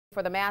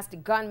For the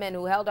masked gunman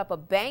who held up a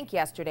bank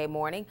yesterday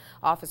morning.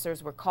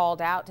 Officers were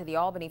called out to the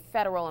Albany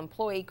Federal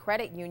Employee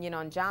Credit Union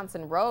on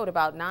Johnson Road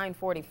about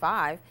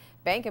 9:45.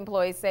 Bank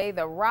employees say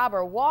the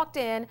robber walked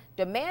in,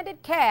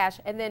 demanded cash,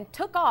 and then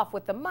took off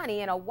with the money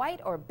in a white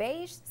or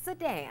beige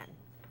sedan.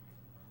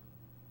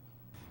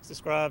 He's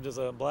described as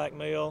a black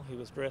male. He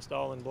was dressed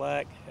all in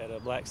black, had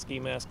a black ski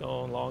mask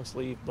on, long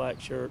sleeve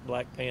black shirt,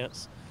 black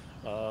pants.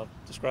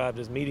 Described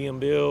as medium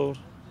build,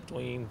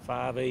 between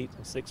 5'8"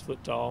 and 6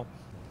 foot tall.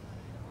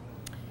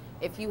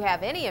 If you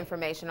have any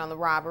information on the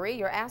robbery,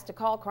 you're asked to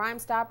call Crime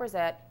Stoppers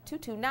at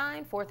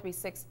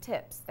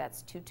 229-436-TIPS.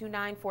 That's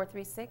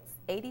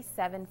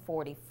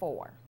 229-436-8744.